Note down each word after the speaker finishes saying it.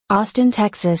Austin,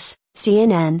 Texas,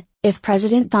 CNN. If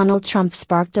President Donald Trump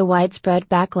sparked a widespread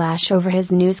backlash over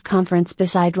his news conference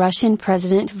beside Russian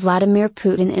President Vladimir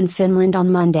Putin in Finland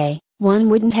on Monday, one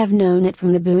wouldn't have known it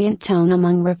from the buoyant tone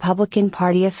among Republican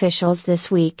Party officials this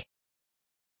week.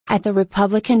 At the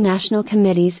Republican National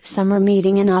Committee's summer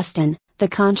meeting in Austin, the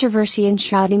controversy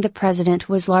enshrouding the president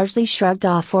was largely shrugged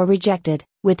off or rejected,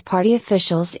 with party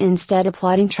officials instead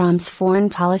applauding Trump's foreign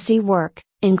policy work,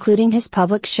 including his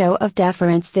public show of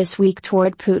deference this week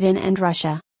toward Putin and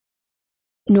Russia.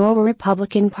 Nor were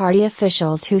Republican Party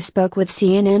officials who spoke with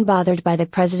CNN bothered by the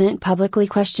president publicly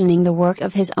questioning the work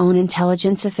of his own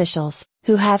intelligence officials,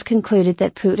 who have concluded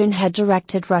that Putin had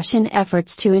directed Russian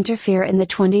efforts to interfere in the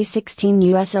 2016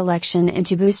 U.S. election and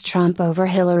to boost Trump over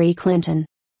Hillary Clinton.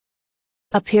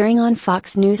 Appearing on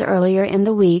Fox News earlier in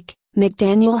the week,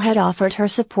 McDaniel had offered her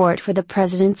support for the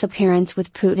president's appearance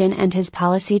with Putin and his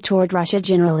policy toward Russia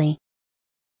generally.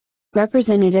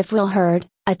 Representative Will Hurd,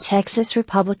 a Texas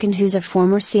Republican who's a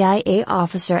former CIA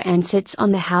officer and sits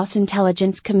on the House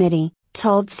Intelligence Committee,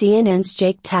 told CNN's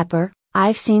Jake Tapper,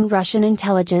 "I've seen Russian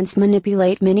intelligence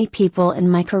manipulate many people in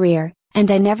my career,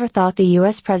 and I never thought the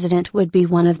U.S. president would be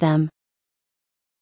one of them."